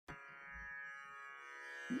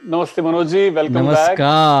नमस्ते Manoj ji, welcome back.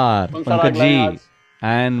 Namaskar, कौन सा Pankaj राग लाए हैं ji, आज?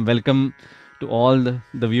 and welcome to all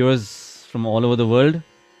the viewers from all over the world.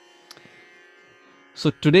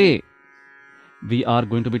 So, today we are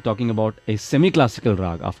going to be talking about a semi classical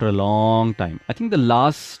rag after a long time. I think the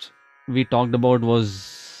last we talked about was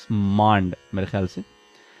Mand, मेरे ख्याल से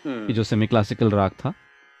कि हम्म। जो semi classical राग था.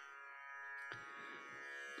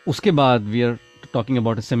 उसके बाद we are talking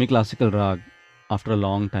about a semi classical rag after a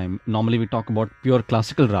long time. Normally we talk about pure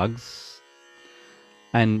classical rags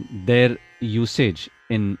and their usage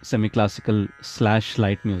in semi classical slash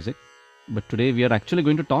light music. But today we are actually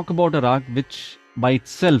going to talk about a rag which by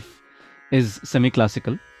itself is semi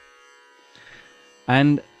classical.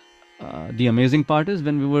 And the amazing part is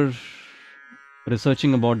when we were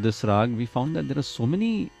researching about this rag, we found that there are so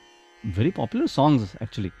many very popular songs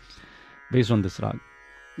actually based on this rag.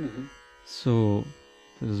 Hmm. So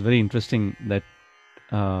it was very interesting that.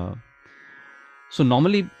 Uh, so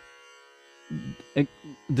normally eh,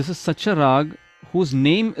 this is such a rag whose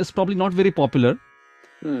name is probably not very popular,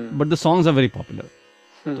 hmm. but the songs are very popular.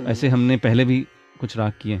 तो हम्म। ऐसे हमने पहले भी कुछ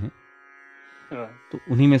राग किए हैं. Right. तो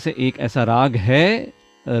उन्हीं में से एक ऐसा राग है,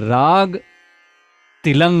 raga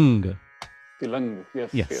Tilang. Tilang,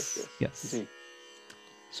 yes Yes, yes yes. yes. जी।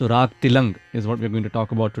 So राग तिलंग is what we're going to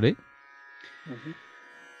talk about today. Hmm.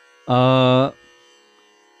 uh,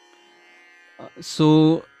 so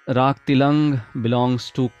राग तिलंग belongs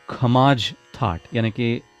to खमाज थाट, यानी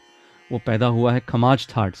कि वो पैदा हुआ है खमाज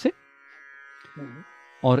थाट से. हम्म।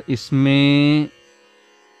 और इसमें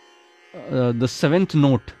the seventh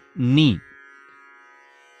note knee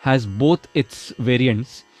has both its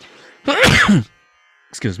variants.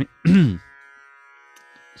 Excuse me.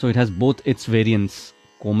 So it has both its variants,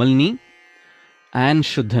 Komal knee and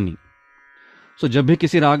शुद्ध नी. So जब भी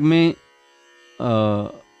किसी राग में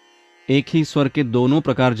एक ही स्वर के दोनों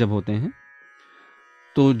प्रकार जब होते हैं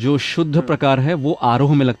तो जो शुद्ध प्रकार है वो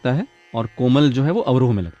आरोह में लगता है और कोमल जो है वो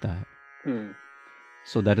अवरोह में लगता है.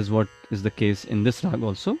 So that is what is the case in this rag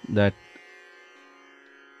also, that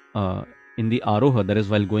in the aroha, that is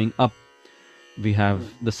while going up, we have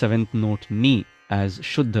the seventh note ni as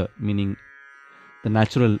shuddha, meaning the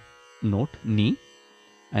natural note ni,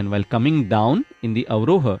 and while coming down in the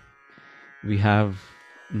avroha, we have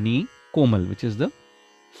ni komal, which is the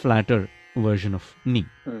flatter version of ni.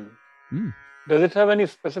 Does it have any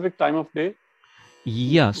specific time of day?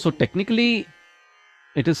 Yeah, so technically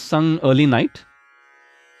it is sung early night,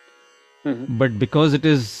 but because it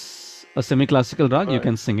is a semi classical rag, you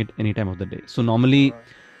can sing it any time of the day. So normally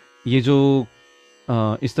ये जो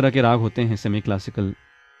इस तरह के राग होते हैं semi classical,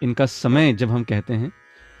 इनका समय जब हम कहते हैं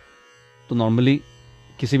तो नॉर्मली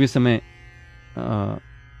किसी भी समय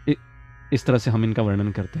इस तरह से हम इनका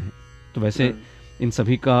वर्णन करते हैं. तो वैसे इन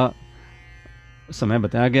सभी का समय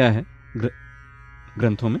बताया गया है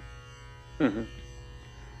ग्रंथों में.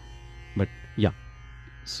 बट या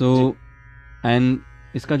सो एंड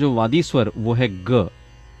इसका जो वादी स्वर वो है ग,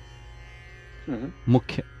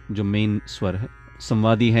 मुख्य जो मेन स्वर है.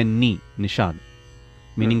 संवादी है नी, Nishad,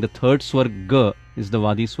 meaning the third swar ga is the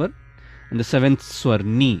vadi swar and the seventh swar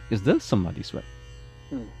ni is the samvadi swar.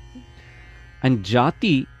 And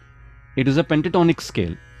jati, it is a pentatonic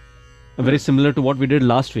scale, very similar to what we did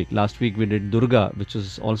last week. Last week we did Durga, which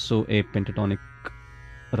is also a pentatonic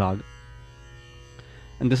rag,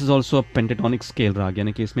 and this is also a pentatonic scale rag,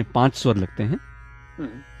 यानी कि इसमें 5 स्वर लगते हैं.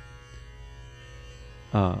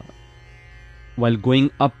 While going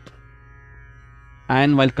up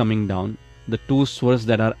and while coming down, the two swars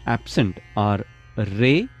that are absent are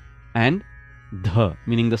re and dha,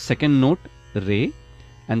 meaning the second note re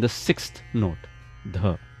and the sixth note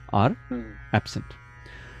dha are absent.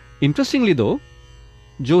 Interestingly though,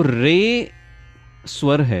 जो रे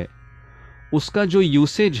स्वर है उसका जो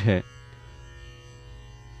usage है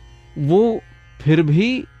वो फिर भी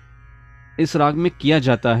इस राग में किया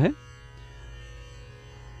जाता है.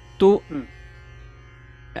 तो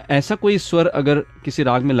ऐसा कोई स्वर अगर किसी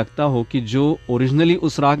राग में लगता हो कि जो ओरिजिनली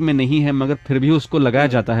उस राग में नहीं है मगर फिर भी उसको लगाया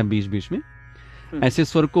जाता है बीच बीच में, ऐसे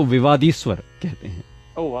स्वर को विवादी स्वर कहते हैं.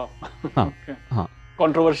 ओह वाह. हाँ हाँ,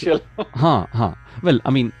 कंट्रोवर्शियल. हाँ हाँ, well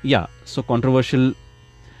I mean yeah, so controversial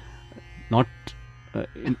not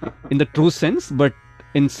in the true sense, but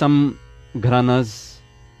in some gharanas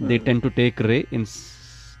they tend to take re, in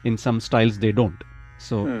some styles they don't.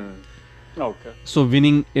 So Okay. so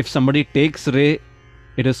winning, if somebody takes re,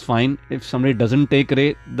 it is fine. If somebody doesn't take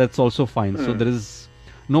re, that's also fine. So there is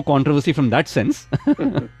no controversy from that sense.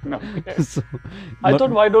 Okay. So, I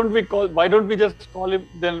thought why don't we just call him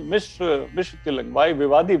then Mishra Tilang? Why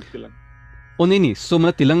Vivadi Tilang? oh नहीं, so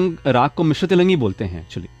मतलब तिलंग राग को मिश्र तिलंग ही बोलते हैं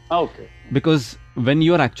actually. Okay. Because when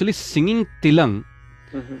you are actually singing tilang,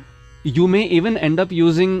 Mhm. You may even end up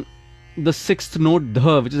using the sixth note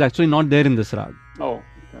dha, which is actually not there in this rag, Oh,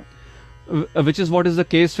 okay. which is what is the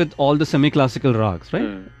case with all the semi-classical rags,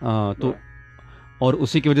 right? तो Right. और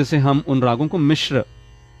उसी की वजह से हम उन रागों को मिश्र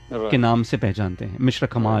के Right. नाम से पहचानते हैं, मिश्र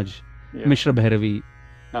खमाज, Yeah. मिश्र भैरवी,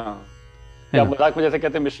 हाँ. है या ना? मजाक में जैसे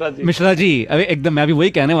कहते हैं मिश्रा जी. मिश्रा जी, अरे एकदम मैं भी वही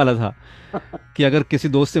कहने वाला था कि अगर किसी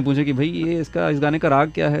दोस्त से पूछे कि भाई ये इस गाने का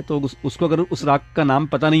राग क्या है, तो उसको अगर उस राग का नाम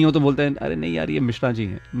पता नहीं हो तो बोलते हैं अरे नहीं यार ये मिश्रा जी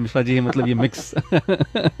हैं. मिश्रा जी है मतलब ये मिक्स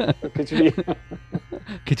खिचड़ी.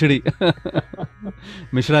 खिचड़ी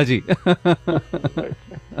मिश्रा जी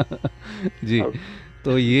जी. Okay.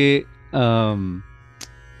 तो ये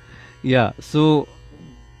yeah, so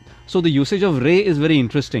the usage of re is very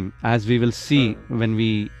interesting, as we will see when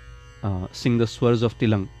we sing the swars of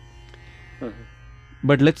Tilang. Mhm.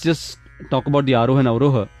 But let's just talk about the Aroha and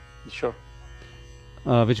Avroha, Sure.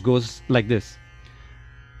 which goes like this.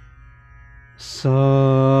 Sa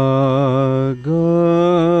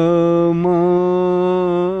ga ma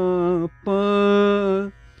pa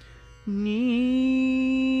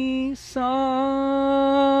ni sa.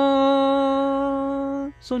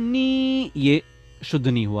 So ni ये शुद्ध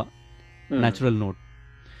नहीं हुआ, natural note,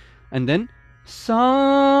 and then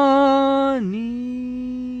sa ni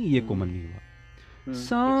ये कोमल नहीं हुआ.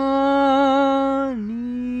 Sa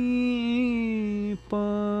ni pa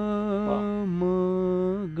ma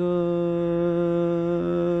ga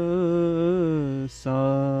sa,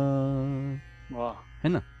 वाह. है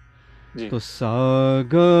ना? जी. तो सा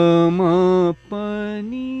ग म प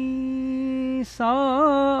नी सा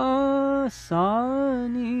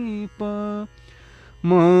नी प म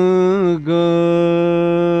ग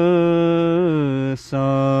सा.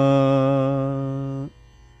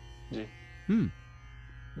 जी.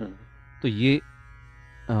 तो ये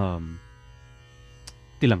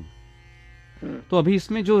तिलंग. तो अभी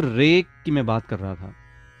इसमें जो रे की मैं बात कर रहा था,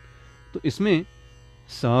 तो इसमें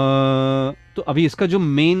सा, तो अभी इसका जो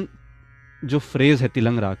मेन जो फ्रेज है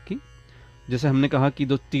तिलंग राग की, जैसे हमने कहा कि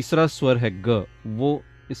जो तीसरा स्वर है ग, वो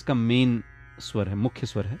इसका मेन स्वर है, मुख्य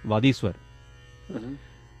स्वर है, वादी स्वर.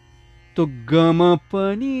 तो ग म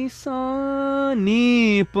प नि सा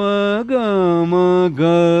नी प ग म ग,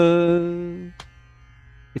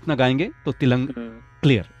 इतना गाएंगे तो तिलंग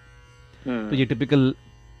क्लियर. तो ये टिपिकल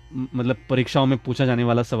मतलब परीक्षाओं में पूछा जाने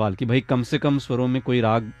वाला सवाल कि भाई कम से कम स्वरों में कोई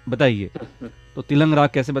राग बताइए. तो तिलंग राग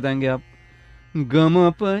कैसे बताएंगे आप? ग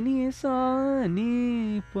म प नि सा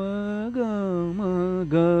नी प ग म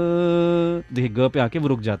ग. देखिए ग पे आके वो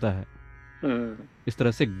रुक जाता है. इस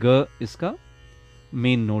तरह से ग इसका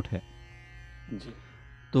मेन नोट है. जी.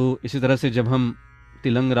 तो इसी तरह से जब हम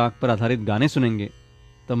तिलंग राग पर आधारित गाने सुनेंगे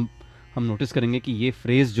तब हम नोटिस करेंगे कि ये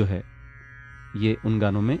फ्रेज जो है ये उन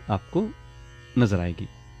गानों में आपको नजर आएगी.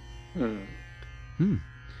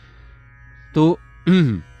 तो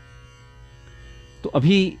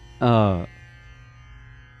अभी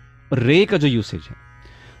रे का जो यूसेज है,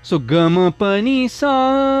 सो गम पनी सा,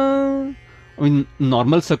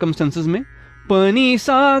 नॉर्मल सर्कमस्टेंसेस में पनी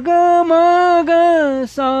सा ग म ग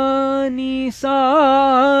सा नी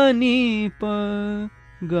प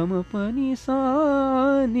ग म पनी सा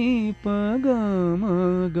नी प ग म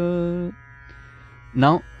ग.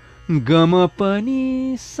 नाउ ग म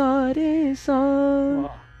पनी सा रे सा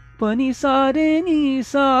पनी सा रे नी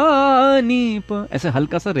सा नी प, ऐसे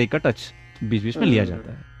हल्का सा रे का टच बीच बीच में लिया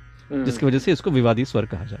जाता है, जिसकी वजह से इसको विवादी स्वर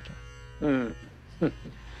कहा जाता है.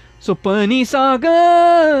 सो पनी सा ग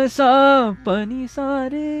सा पनी सा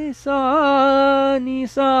रे सा नी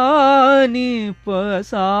प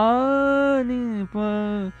सा नी प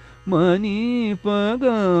मनी प ग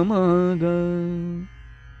म ग.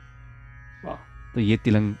 तो ये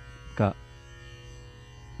तिलंग का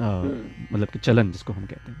मतलब कि चलन जिसको हम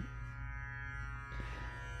कहते हैं.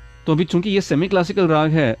 तो अभी चूंकि ये सेमी क्लासिकल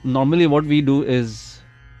राग है, normally what we do is,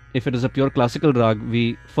 if it is a pure classical rag,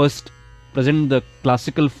 we first present the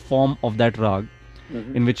classical form of that rag,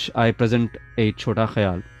 in which I present a chota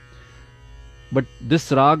khayal. But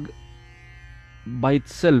this rag by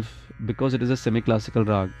itself, because it is a semi-classical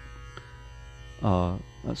rag,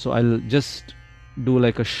 so I'll just do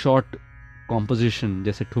like a short composition,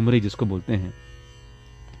 जैसे ठुमरी जिसको बोलते हैं,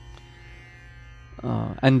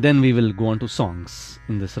 and then we will go on to songs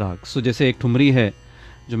in this rag. So जैसे एक ठुमरी है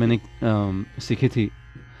जो मैंने सीखी थी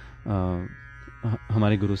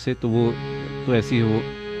हमारे गुरु से, तो वो तो ऐसी है, वो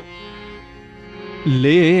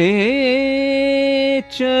ले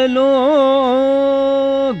चलो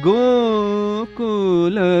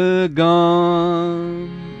गोकुल गाम.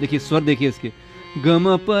 देखिए स्वर देखिए इसके,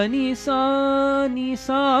 गम पनी सा नी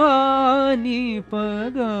प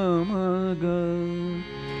ग म ग.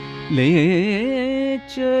 ले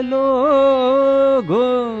चलो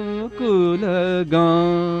गोकुल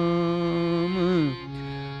गाम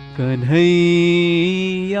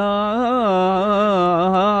कन्हैया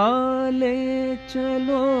ले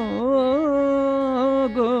चलो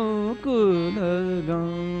गोकुल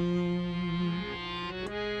गाम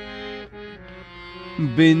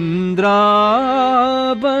बिंद्रावन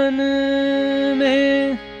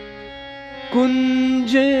में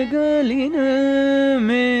कुंज गलिन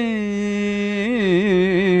में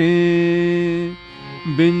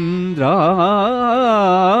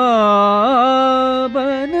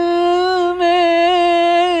बिंद्रावन में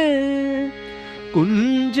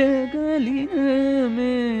कुंज गलिन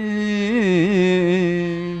में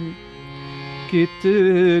कित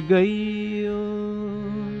गइयो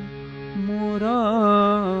मोरा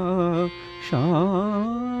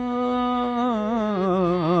श्याम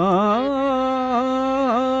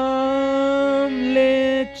ले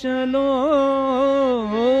चलो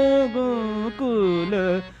गोकुल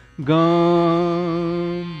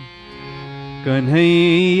गाम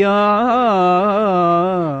कन्हैया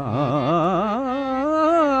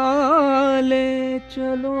ले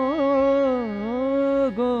चलो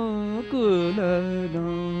गोकुल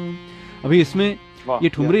गाम। अभी इसमें वाह, ये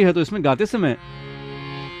ठुमरी है तो इसमें गाते समय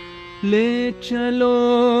ले चलो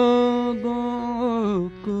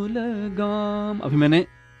गोकुल गाम, अभी मैंने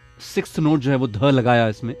 6th नोट जो है वो ध लगाया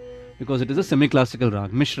इसमें, because it is a semi classical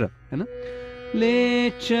राग मिश्र है ना। ले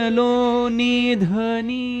चलो नी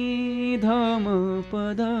धम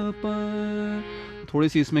पद पर, थोड़ी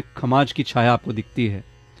सी इसमें खमाज की छाया आपको दिखती है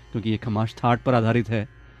क्योंकि ये खमाज थाट पर आधारित है।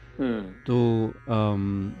 तो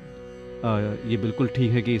ये बिल्कुल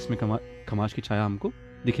ठीक है कि इसमें खमाज की छाया हमको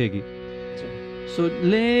दिखेगी। सो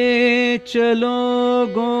ले चलो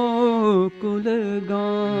गोकुल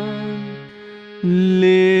गाम,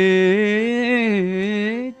 ले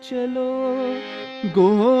चलो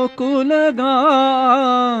गोकुल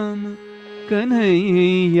गाम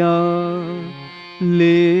कन्हैया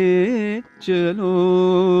ले चलो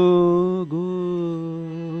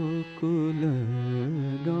गोकुल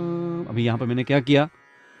गाम। अभी यहाँ पर मैंने क्या किया,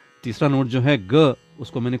 तीसरा नोट जो है ग,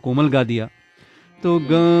 उसको मैंने कोमल गा दिया। तो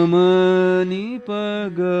गम नि प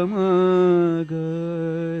गम ग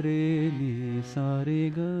रे नि सा रे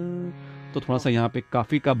ग, तो थोड़ा सा यहाँ पे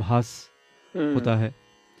काफी का भास होता है।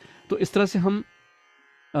 तो इस तरह से हम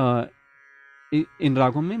इन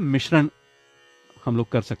रागों में मिश्रण हम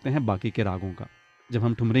लोग कर सकते हैं बाकी के रागों का जब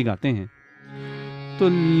हम ठुमरी गाते हैं। तो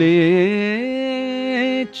ले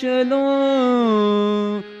चलो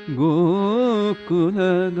गोकुल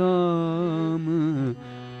गाम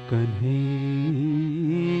Kanhaiya,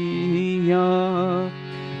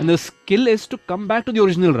 and the skill is to come back to the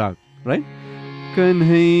original rag, right?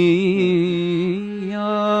 Kanhaiya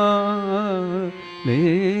ले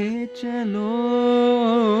चलो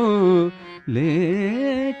ले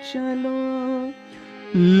चलो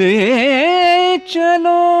ले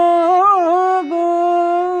चलो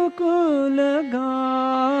गोकुल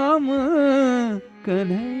गाम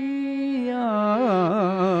कन्हैया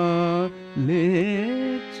ले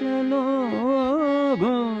चलो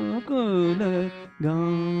गोकुल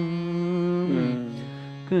गाम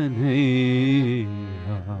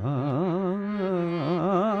कन्हैया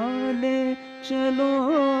ले चलो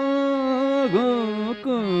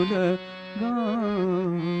गोकुल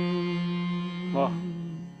गाम। वाह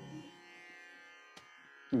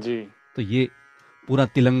जी। तो ये पूरा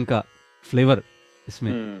तिलंग का फ्लेवर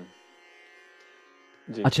इसमें।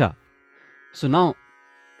 जी। अच्छा, so now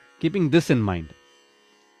keeping this in mind,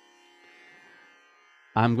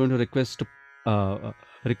 I'm going to request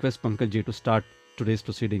Pankaj ji to start today's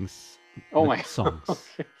proceedings Oh with my songs.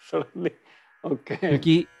 Okay, certainly. Okay.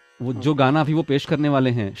 क्योंकि वो जो गाना अभी वो पेश करने वाले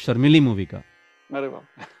हैं शर्मिली मूवी का, अरे बाप,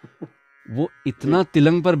 वो इतना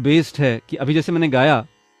तिलंग पर बेस्ड है कि अभी जैसे मैंने गाया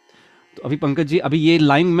तो अभी पंकज जी अभी ये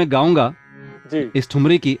लाइन मैं गाऊंगा जी इस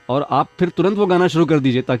ठुमरी की और आप फिर तुरंत वो गाना शुरू कर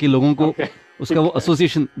दीजिए ताकि लोगों को Okay, उसका वो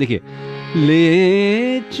एसोसिएशन देखिए।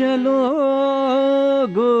 ले चलो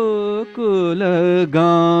गोकुल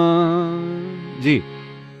गाम जी।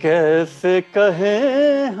 कैसे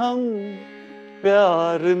कहें हम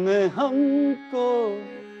प्यार ने हमको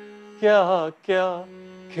क्या क्या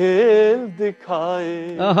खेल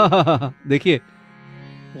दिखाए, देखिए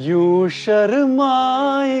यूं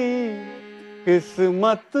शर्माई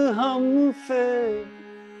किस्मत हमसे,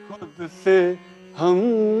 खुद से हम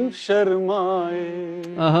शर्माए।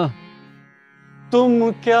 तुम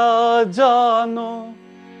क्या जानो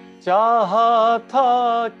चाहा था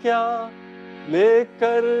क्या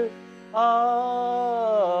लेकर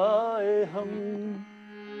आए हम,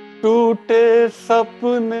 टूटे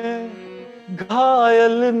सपने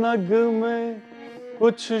घायल नग में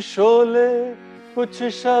कुछ शोले कुछ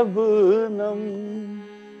शबनम,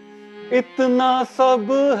 इतना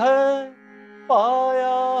सब है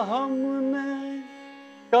पाया हमने,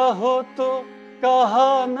 कहो तो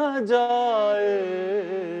कहा न जाए,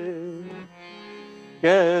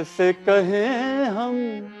 कैसे कहें हम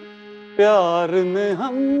प्यार ने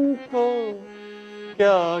हमको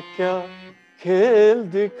क्या क्या खेल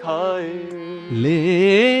दिखाए।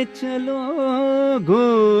 ले चलो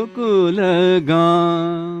गोकुल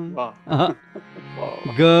गाम। वाह आहा,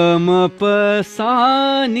 वाह गम प सा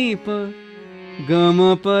नि प, गम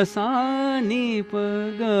प सा नि प,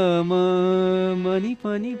 गम म नि प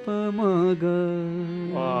नि प म ग।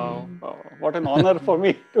 वाह, what an honor for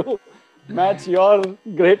me to match your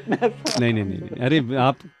greatness. नहीं नहीं नहीं नहीं, अरे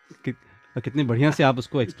आप कि, कितने बढ़िया से आप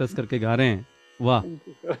उसको एक्सप्रेस करके गा रहे हैं, वाह। Thank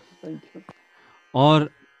you, sir. Thank you. और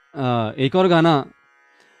एक और गाना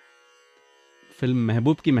फिल्म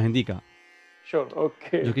महबूब की मेहंदी का, Sure,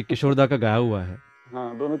 okay. जो कि किशोर दा का गाया हुआ है,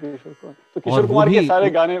 हाँ, दोनों किशोर कुमार, तो और किशोर वो कुमार के भी सारे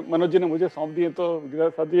गाने मनोज जी ने मुझे सौंप दिए, तो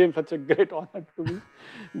such a great honour to me,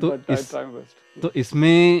 तो बट आई इस ट्राई माय बेस्ट। तो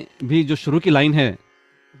इसमें भी जो शुरू की लाइन है,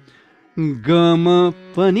 गम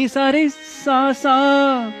पनी सारे सा सा,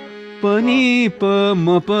 पनी प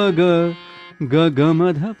म प ग, ग ग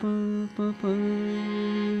म ध प प प।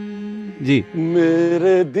 जी।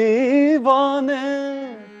 मेरे दीवाने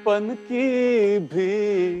पन की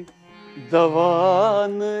भी दवा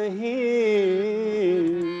नहीं,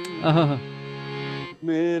 आहा,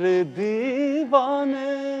 मेरे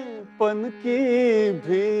दीवाने पन की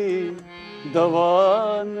भी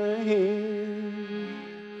दवा नहीं,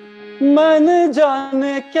 मैंने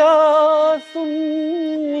जाने क्या सुन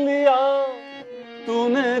लिया,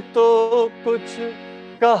 तूने तो कुछ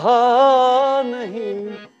कहा नहीं,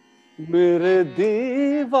 मेरे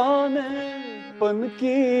दीवाने पन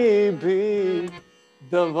की भी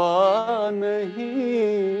दवा नहीं,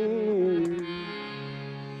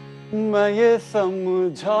 मैं ये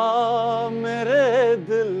समझा मेरे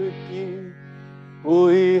दिल की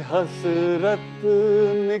कोई हसरत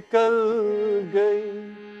निकल गई,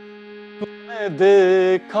 तूने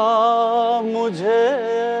देखा मुझे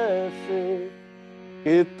ऐसे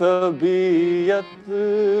कि तबीयत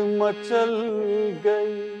मचल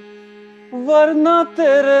गई, वरना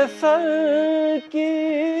तेरे सर की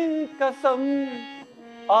कसम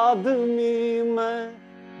आदमी मैं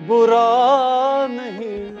बुरा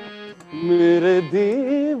नहीं, मेरे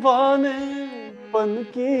दीवाने पन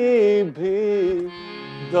की भी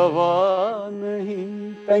दवा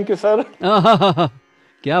नहीं। Thank you sir. आहा,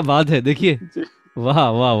 क्या बात है, देखिए, जी वाह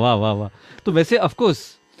वाह वाह वाह वाह। तो वैसे of course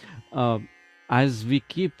as we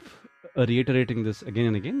keep reiterating this again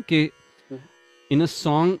and again कि in a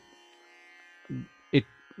song it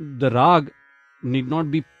the rag need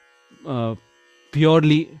not be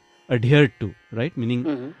purely adhered to, right, meaning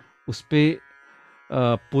उस पे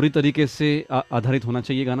पूरी तरीके से आधारित होना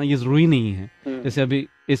चाहिए गाना, ये जरूरी नहीं है। जैसे अभी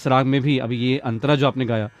इस राग में भी अभी ये अंतरा जो आपने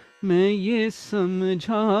गाया, मैं ये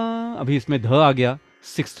समझा, अभी इसमें ध आ गया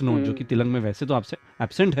सिक्स्थ नोट, जो कि तिलंग में वैसे तो आपसे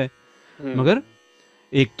एब्सेंट है, मगर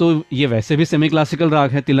एक तो ये वैसे भी सेमी क्लासिकल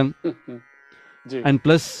राग है तिलंग, and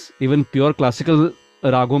plus even pure classical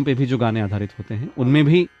रागों पे भी जो गाने आधारित होते हैं उनमें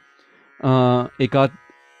भी एक आध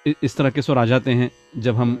इस तरह के स्वर आ जाते हैं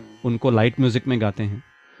जब हम उनको लाइट म्यूजिक में गाते हैं,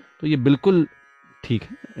 तो ये बिल्कुल ठीक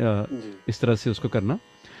है इस तरह से उसको करना।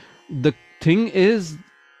 The thing is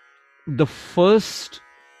the first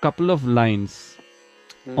couple of lines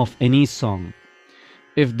of any song,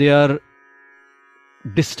 if they are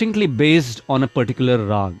distinctly based on a particular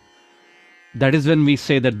rag, that is when we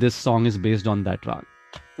say that this song is based on that rag,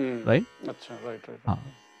 right? अच्छा, right. हाँ,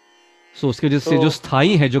 so उसके वजह से जो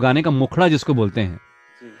स्थाई है, जो गाने का मुखड़ा जिसको बोलते हैं,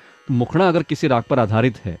 तो मुखड़ा अगर किसी राग पर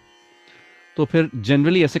आधारित है तो फिर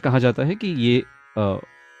जनरली ऐसे कहा जाता है कि ये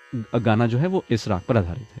गाना जो है वो इस राग पर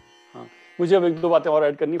आधारित है। हाँ, मुझे अब एक दो बातें और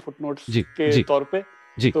ऐड करनी फुटनोट्स के तौर पे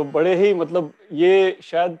जी। तो बड़े ही मतलब ये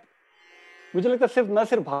शायद मुझे लगता है सिर्फ न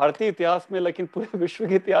सिर्फ भारतीय इतिहास में लेकिन पूरे विश्व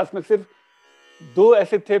के इतिहास में सिर्फ दो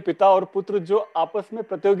ऐसे थे पिता और पुत्र जो आपस में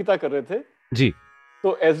प्रतियोगिता कर रहे थे जी।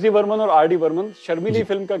 तो एस डी बर्मन और आर डी बर्मन, शर्मिली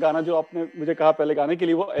फिल्म का गाना जो आपने मुझे कहा पहले गाने के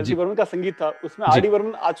लिए, वो एस डी बर्मन का संगीत था, उसमें आर डी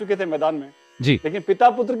बर्मन आ चुके थे मैदान में जी, लेकिन पिता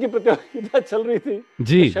पुत्र की प्रतियोगिता चल रही थी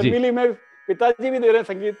जी, तो शर्मिली में पिताजी भी दे रहे हैं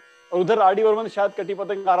संगीत और उधर आर डी बर्मन शायद कटी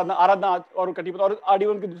पतंग आराधना और कटी पतंग और आर डी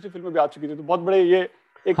बर्मन की दूसरी फिल्म में भी आ चुकी थी, तो बहुत बड़े ये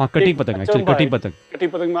एक कटी पतंग, एक्चुअली कटी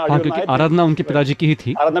पतंग में क्योंकि आराधना उनके पिताजी की ही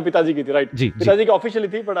थी, आराधना पिताजी की थी, राइट, जी, पिताजी की ऑफिशियली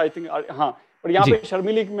थी बट आई थिंक हाँ, पर यहाँ पे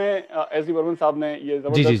शर्मिली में एस डी बर्मन साहब ने ये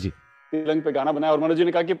जबरदस्त तिलंग पे गाना बनाया और मनोज जी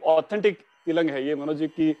ने कहा कि ऑथेंटिक तिलंग है ये, मनोज जी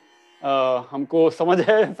की हमको समझ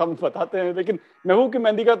है, हम बताते हैं, लेकिन महबूब की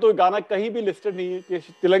मेहंदी का तो गाना कहीं भी लिस्टेड नहीं है कि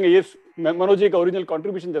तिलंग ये मनोज जी का ओरिजिनल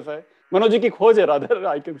कंट्रीब्यूशन जैसा है, मनोज जी की खोज है, rather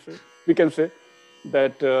I can say, we can say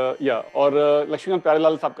that, या। और लक्ष्मीकांत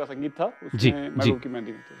प्यारेलाल साहब का संगीत था जी उसमें, जी। महबूब की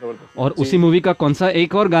मेहंदी में, जबरदस्त। और जी उसी मूवी का कौन सा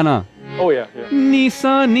एक और गाना, ओ या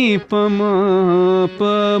निसा नी प म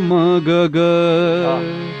ग ग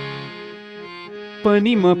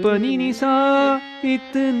पनी म पनी निसा,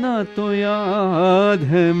 इतना तो याद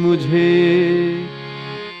है मुझे,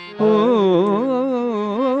 हो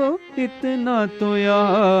इतना तो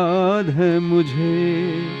याद है मुझे,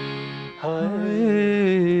 हाय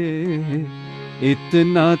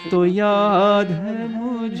इतना तो याद है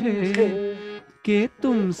मुझे कि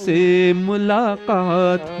तुमसे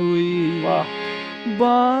मुलाकात हुई, वाह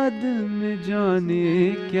बाद में जाने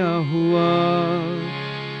क्या हुआ,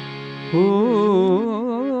 हो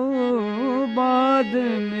बाद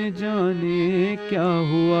में जाने क्या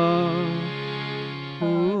हुआ,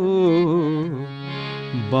 हो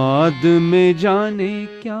बाद में जाने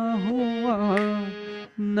क्या हुआ,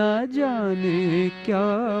 न जाने क्या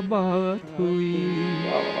बात हुई,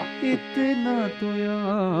 इतना तो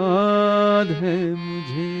याद है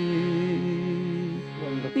मुझे,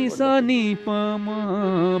 निसा नी प म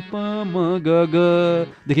ग ग।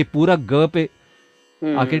 देखिए पूरा ग पे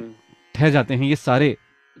आके ठह जाते हैं ये सारे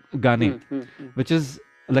गाने, which is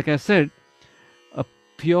like I said a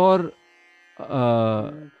pure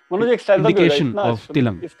मनोज एक स्टैंजा भी हो जाए, इंडिकेशन इतना ऑफ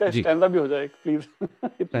तिलंग। इसका जी, स्टैंजा भी हो जाए प्लीज। इतना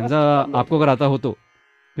स्टैंजा शानदार। आपको अगर आता हो तो,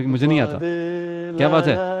 क्योंकि मुझे नहीं आता। वादे क्या ला बात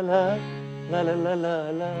है। ला ला ला ला ला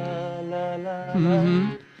ला ला ला ला ला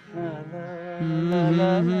ला ला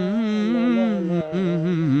ला ला ला।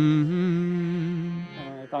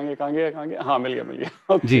 कांगे कांगे कांगे, हाँ मिल गया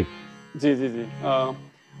ओके। जी जी जी जी।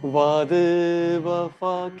 वादे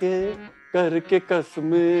वफा के करके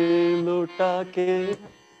कसमें लौटा के,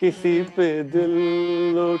 किसी पे दिल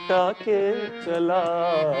लौटा के चला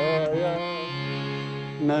आया,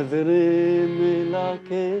 नजरें मिला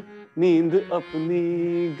के नींद अपनी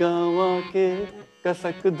गंवा के,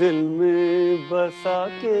 कसक दिल में बसा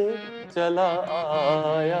के चला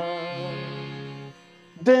आया,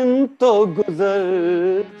 दिन तो गुजर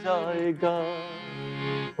जाएगा,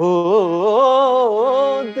 हो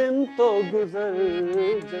दिन तो गुजर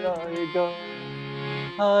जाएगा,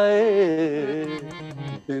 हाय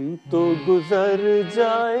दिन तो गुजर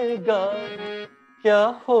जाएगा, क्या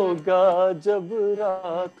होगा जब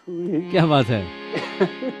रात हुई। क्या बात है।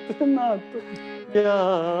 इतना तो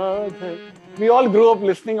याद है। We all grew up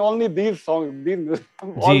listening only these songs. All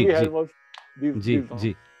ji we ji had was ji these songs.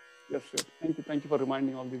 Ji. Yes, sir. Thank you for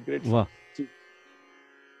reminding all these great वाह। songs. जी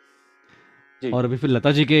जी और अभी फिर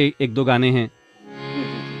लता जी के एक दो गाने हैं, जी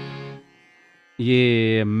जी जी।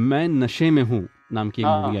 ये मैं नशे में हूँ नाम की एक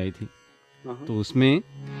मूवी हाँ आई थी, हाँ तो उसमें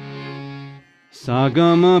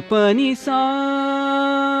सागम पनी सा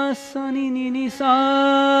सनी नी नी सा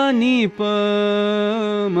नी प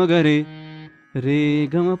मगरे रे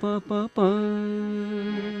गम प प प,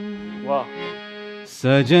 वाह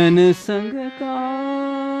सजन संग का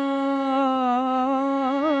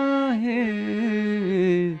है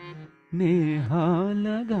नेहा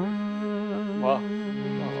लगा, वाह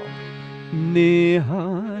वाह नेहा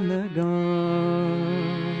लगा,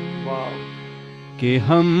 वाह कि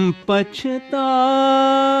हम पछताए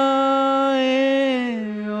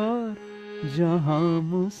और जहां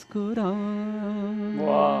मुस्कुरा,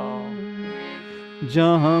 वाह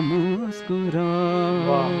जहां मुस्कुरा,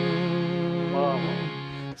 वाह वाह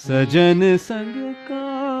सजन संग का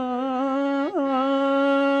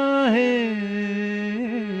है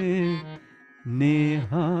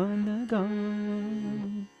नेहा लगा।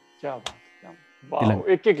 क्या बात, क्या वाह, तिलंग।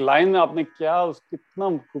 एक एक लाइन में आपने क्या उस कितना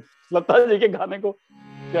लता जी के गाने को,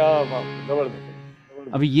 क्या बात,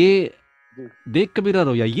 जबरदस्त अब ये जी देख कबीरा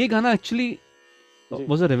रोया, ये गाना actually ji.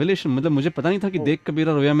 Was a revelation, मतलब मुझे पता नहीं था कि ओ, देख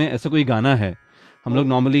कबीरा रोया में ऐसा कोई गाना है। हम लोग ओ,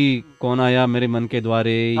 नॉर्मली कौन आया मेरे मन के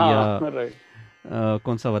द्वारे, या हाँ राइट,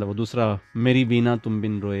 कौन सा वाला वो दूसरा मेरी बीना तुम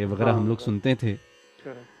बिन रोए वगैरह हम लोग हाँ सुनते थे,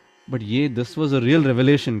 करेक्ट। बट ये this was a real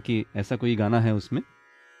revelation कि ऐसा कोई गाना है उसमें,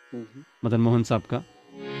 मदन मोहन साहब का।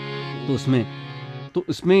 तो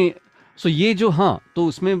उसमें सो ये जो, हाँ, तो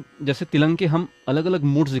उसमें जैसे तिलंग के हम अलग अलग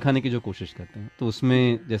मूड्स दिखाने की जो कोशिश करते हैं, तो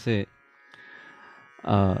उसमें जैसे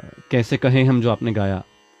कैसे कहें हम जो आपने गाया,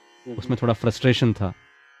 उसमें थोड़ा फ्रस्ट्रेशन था,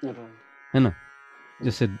 है ना,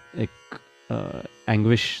 जैसे एक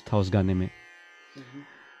एंग्विश था उस गाने में,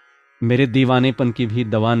 मेरे दीवानेपन की भी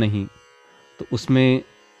दवा नहीं, तो उसमें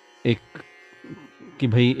एक कि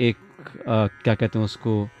भाई एक क्या कहते हैं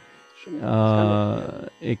उसको,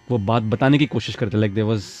 एक वो बात बताने की कोशिश करते, like there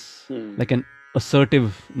was like an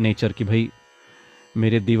assertive nature कि भाई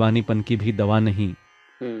मेरे दीवानीपन की भी दवा नहीं,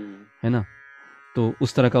 है ना। तो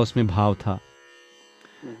उस तरह का उसमें भाव था.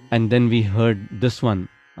 And then we heard this one,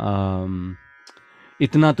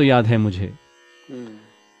 इतना तो याद है मुझे.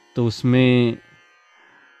 तो उसमें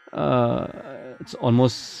it's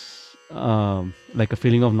almost like a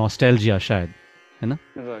feeling of nostalgia शायद, है ना.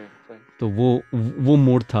 तो वो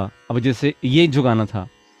मोड था. अब जैसे ये जो गाना था,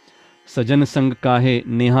 सजन संग काहे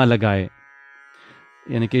नेहा लगाए,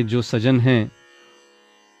 यानी कि जो सजन हैं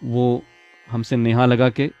वो हमसे नेहा लगा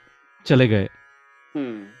के चले गए,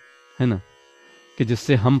 है ना, कि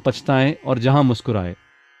जिससे हम पछताएं और जहां मुस्कुराए.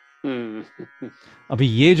 अभी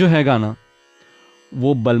ये जो है गाना,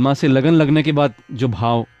 वो बलमा से लगन लगने के बाद जो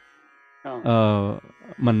भाव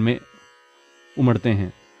मन में उमड़ते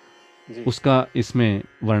हैं, उसका इसमें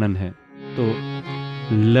वर्णन है. तो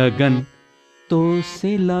लगन तो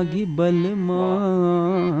से लागी बलमा,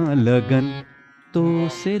 लगन तो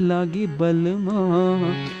से लागी बलमा,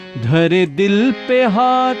 धरे दिल पे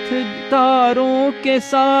हाथ तारों के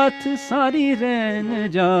साथ, सारी रैन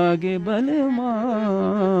जागे बलमा,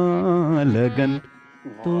 लगन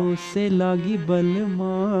तो से लागी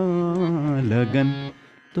बलमा, लगन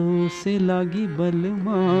तो से लागी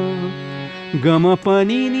बलमा, गम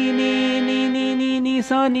पनी नी नी नी नी नी नी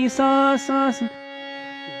सा नी सा सा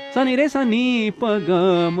सा नी रे सा नी प ग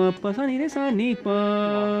म प सा नी रे सा नी प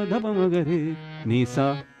ध प म ग रे नी सा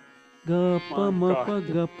ग प म प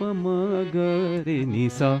ग प म ग रे नी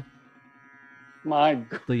सा.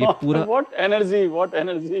 तो ये पूरा व्हाट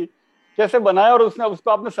एनर्जी कैसे बनाया, और उसने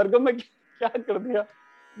उसको आपने सरगम में क्या कर दिया.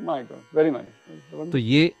 My God, very nice. तो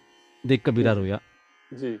ये देख कबीरा रोया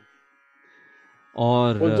जी.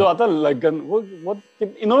 और वो जो आता लगन, वो बहुत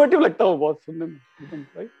इनोवेटिव लगता है, वो बहुत सुनने में एकदम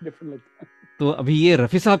राइट डिफरेंट लगता है. तो अभी ये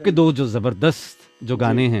रफी साहब के दो जो जबरदस्त जो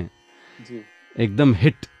गाने हैं, जी एकदम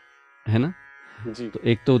हिट, है ना. जी. तो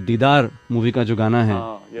एक तो दीदार मूवी का जो गाना है,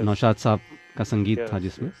 yes. नौशाद साहब का संगीत था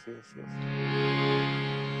जिसमें,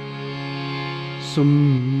 सुन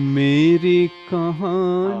मेरी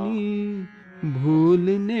कहानी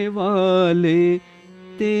भूलने वाले,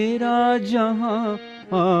 तेरा जहां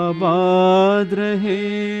आबाद रहे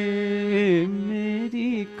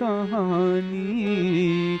मेरी कहानी.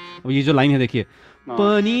 अब ये जो लाइन है देखिए,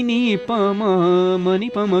 पनी नी पम मनी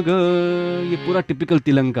पम ग, ये पूरा टिपिकल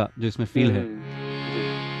तिलंग का जो इसमें फील है.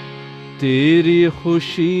 तेरी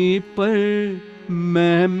खुशी पर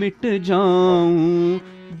मैं मिट जाऊं,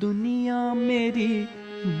 दुनिया मेरी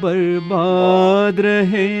बर्बाद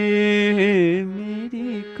रहे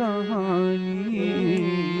मेरी कहानी.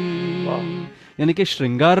 यानी कि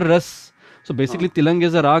श्रृंगार रस. So basically Tilang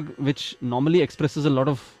is a rag which normally expresses a lot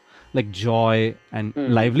of like joy and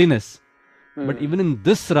liveliness. But even in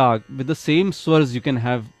this rag, with the same swars, you can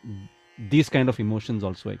have these kind of emotions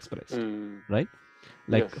also expressed, right?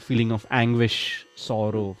 Like a feeling of anguish,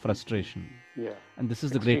 sorrow, frustration. And this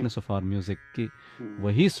is the greatness of our music, कि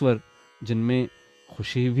वही स्वर जिनमें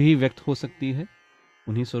खुशी भी व्यक्त हो सकती है,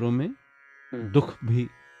 उन्हीं स्वरों में दुख भी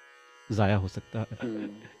जाया हो सकता है,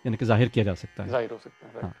 यानी कि जाहिर किया जा सकता है, जाहिर हो सकता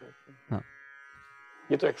है. हाँ, हाँ.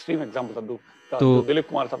 ये तो एक्सट्रीम एग्जांपल था दुख का, तो दिलीप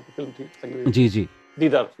कुमार साहब की फिल्म थी संगीत. जी जी,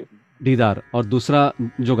 दीदार. और दूसरा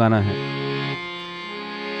जो गाना है,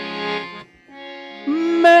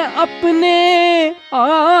 मैं अपने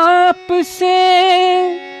आप से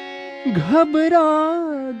घबरा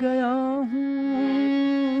गया हूँ,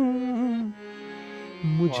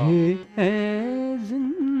 मुझे है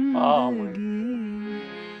जिंदगी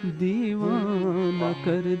दीवाना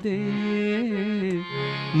कर दे,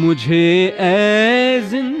 मुझे ऐ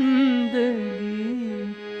जिंदगी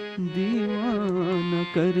दीवाना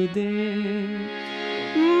कर दे.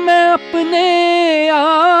 मैं अपने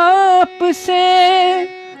आप से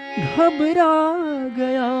घबरा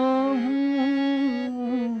गया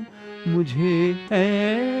हूँ, मुझे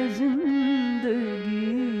ऐ जिंदगी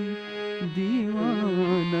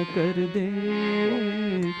दीवाना कर दे,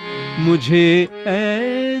 मुझे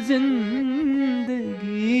ऐ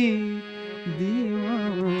जिंदगी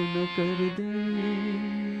दीवाना कर दे.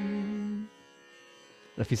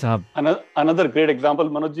 रफी साहब, another great example.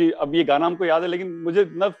 Manoj ji, अब ये गाना हमको याद है, लेकिन मुझे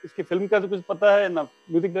ना इसकी फिल्म का तो कुछ पता है ना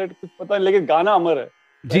म्यूजिक डायरेक्टर कुछ पता है, लेकिन गाना अमर है.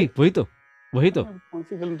 जी वही तो कौन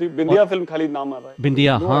सी फिल्म थी? बिंदिया फिल्म, खाली नाम आ रहा है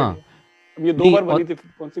बिंदिया. हाँ, अब ये 2 बार बनी थी,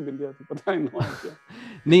 कौन सी बिंदिया थी पता नहीं.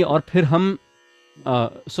 नहीं, और फिर हम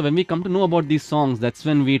so when we come to know about these songs, that's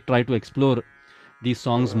when we try to explore these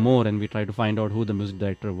songs more, and we try to find out who the music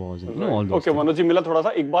director was, and you know, all those okay, Manoj ji, मिला थोड़ा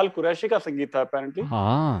सा. इकबाल कुरैशी का संगीत था apparently.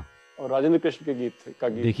 हाँ, और राजेंद्र कृष्ण के गीत का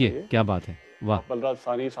गीत. देखिए क्या बात है, वाह. बलराज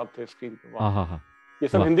सानी साहब थे स्क्रीन पे. हाँ हाँ हाँ. ये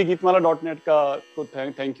सब हिंदी गीतमाला.net का को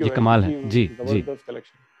थैंक यू. ये कमाल है. जी जी, जबरदस्त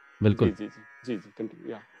कलेक्शन. बिल्कुल. जी जी जी जी,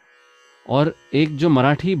 कंटिन्यू. या और एक जो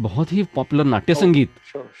मराठी बहुत ही पॉपुलर नाट्य संगीत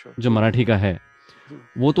श्योर जो मराठी का है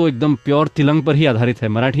वो तो एकदम प्योर तिलंग पर ही आधारित है।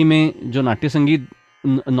 मराठी में जो नाट्य संगीत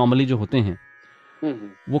नॉर्मली जो होते हैं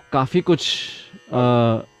वो काफ़ी कुछ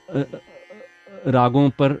रागों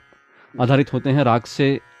पर आधारित होते हैं, राग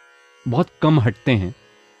से बहुत कम हटते हैं।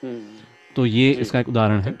 तो ये इसका एक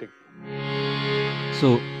उदाहरण है।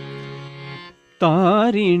 सो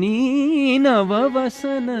तारिणी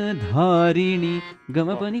नववसन धारिणी गम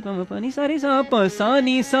पनी सारे सा प सा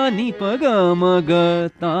नी प ग म ग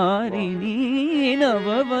तारिणी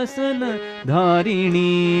नववसन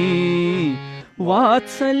धारिणी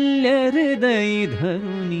वात्सल्य हृदय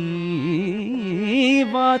धरुणी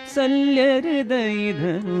वात्सल्य हृदय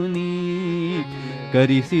धरुणी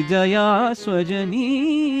करिसि जया स्वजनी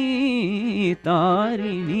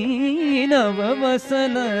तारिणी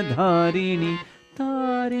नववसन धारिणी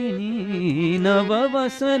तारिणी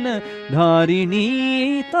नववसन धारिणी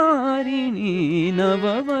तारिणी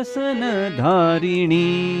नववसन धारिणी।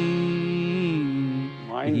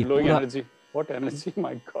 Mind blowing energy, what energy,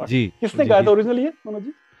 my God. जी किसने गाया था ओरिजिनली ये मनोज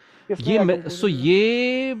जी?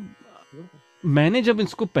 ये मैंने जब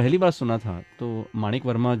इसको पहली बार सुना था तो माणिक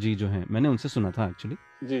वर्मा जी जो हैं मैंने उनसे सुना था एक्चुअली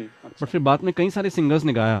जी। बट फिर बाद में कई सारे सिंगर्स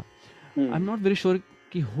ने गाया। I am not very sure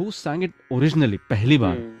कि हु sang इट ओरिजिनली पहली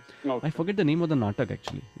बार। I forget the name of the नाटक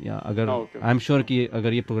एक्चुअली। या अगर आई एम श्योर कि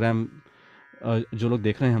अगर ये प्रोग्राम जो लोग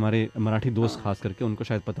देख रहे हैं हमारे मराठी दोस्त खास करके उनको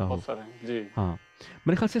शायद पता हो। हाँ,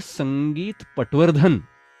 मेरे ख्याल से संगीत पटवर्धन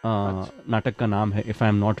नाटक का नाम है, if I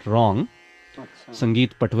am not wrong.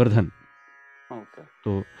 संगीत पटवर्धन।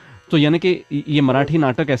 तो यानी कि ये मराठी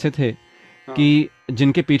नाटक ऐसे थे कि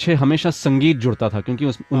जिनके पीछे हमेशा संगीत जुड़ता था क्योंकि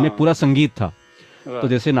उनमें पूरा संगीत था। तो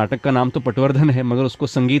जैसे नाटक का नाम तो पटवर्धन है मगर उसको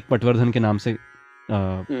संगीत पटवर्धन के नाम से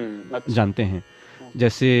जानते हैं।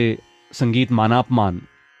 जैसे संगीत मानापमान,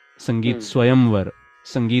 संगीत स्वयंवर,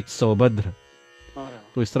 संगीत सौभद्र।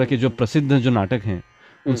 तो इस तरह के जो प्रसिद्ध जो नाटक हैं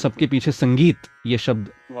उन सबके पीछे संगीत ये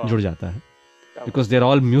शब्द जुड़ जाता है because they are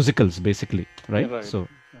all musicals basically, right? सो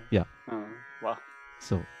या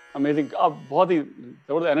सो अमेजिंग। आप बहुत ही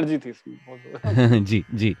जबरदस्त एनर्जी थी इसमें। जी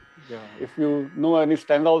जी। If you know any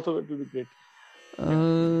stand also it will be great.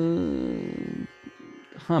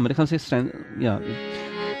 हाँ, मेरे ख्याल से या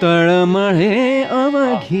तळमळे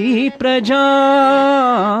अवघी प्रजा,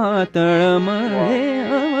 तळमळे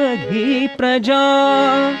अवघी प्रजा,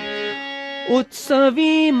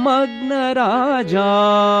 उत्सवी मग्न राजा,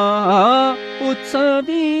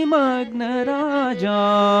 उत्सवी मग्न राजा,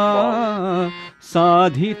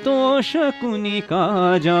 साधितो शकुनी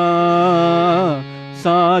काजा,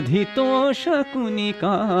 साधितो शकुनी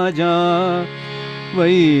काजा,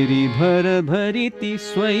 वैरी भर भरिति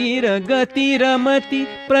स्वैर गति रमति,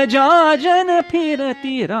 प्रजाजन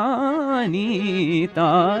फिरति रानी,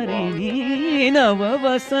 तारिणी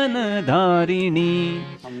नववसन धारिणी।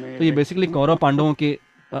 तो ये बेसिकली कौरव पांडवों के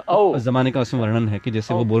जमाने का उसमें वर्णन है कि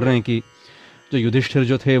जैसे वो बोल रहे हैं कि जो युधिष्ठिर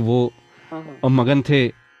जो थे वो मगन थे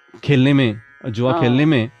खेलने में, जुआ खेलने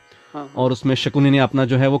में, और उसमें शकुनी ने अपना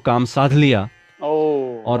जो है वो काम साध लिया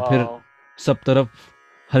और फिर सब तरफ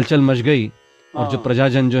हलचल मच गई और जो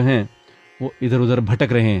प्रजाजन जो हैं वो इधर उधर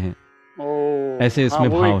भटक रहे हैं। ऐसे इसमें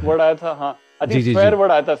भाव है। वर्ड आया था। हाँ जी जी, स्वेर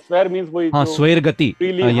वर्ड आया था। स्वेर मींस वही, हाँ, स्वैर गति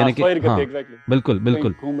यानी कि हाँ बिल्कुल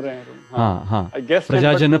बिल्कुल घूम रहे हैं। हाँ हाँ,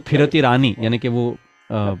 प्रजाजन फिरती रानी यानी कि वो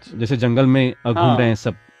जैसे जंगल में घूम रहे हैं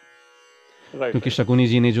सब, क्योंकि शकुनी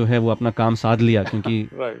जी ने जो है वो अपना काम साध लिया क्योंकि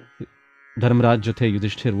धर्मराज जो थे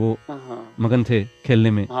युधिष्ठिर वो मगन थे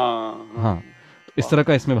खेलने में। हाँ, तो इस तरह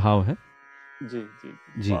का इसमें भाव है। जी जी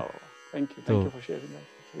जी। Thank you for sharing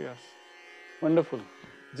that. Yes, wonderful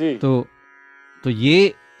जी। तो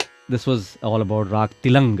ये this was all about Rag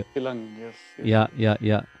Tilang. Tilang, yes.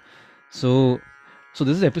 Yeah. So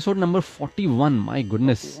this is episode number 41. My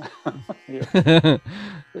goodness.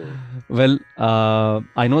 Well,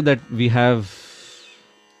 I know that we have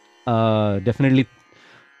definitely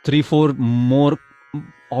 3-4 more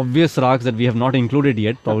obvious rags that we have not included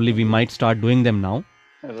yet. Probably we might start doing them now.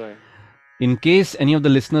 Right. In case any of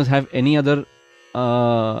the listeners have any other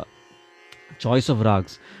choice of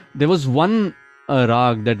rags, there was one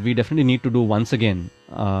rag that we definitely need to do once again.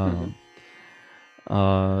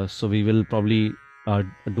 So we will probably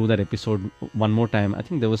do that episode one more time. I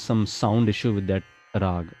think there was some sound issue with that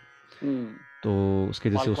rag. तो उसके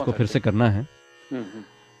जैसे उसको फिर से करना है।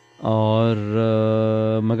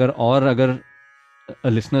 और मगर और अगर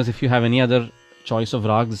listeners, if you have any other choice of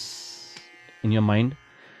rags in your mind,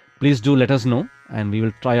 please do let us know and we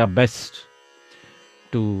will try our best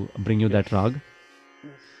to bring you that rag.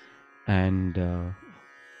 And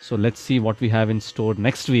so let's see what we have in store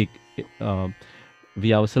next week.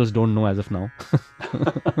 we ourselves don't know as of now.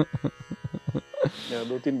 या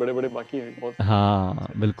 2-3 बड़े-बड़े बाकी हैं बहुत. हाँ,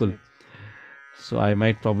 बिल्कुल. So I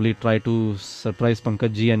might probably try to surprise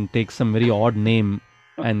Pankaj ji and take some very odd name,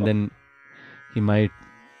 and then he might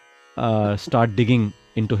start digging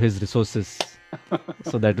into his resources.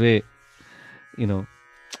 So that way, you know,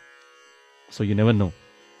 so you never know.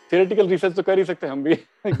 Theoretical research तो कर ही सकते हैं हम भी.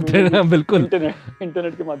 बिल्कुल.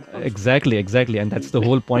 Internet के माध्यम से. Exactly, and that's the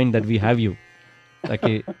whole point that we have you. Like,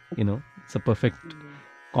 you know, it's a perfect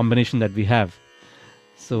combination that we have.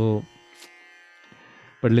 So,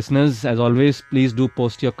 but listeners, as always, please do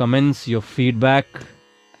post your comments, your feedback,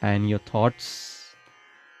 and your thoughts.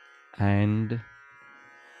 And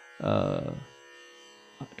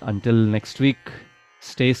until next week,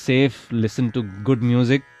 stay safe, listen to good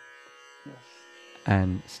music,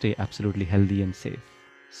 and stay absolutely healthy and safe.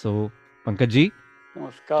 So, Pankaj ji,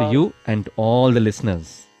 to you and all the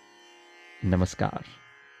listeners, namaskar.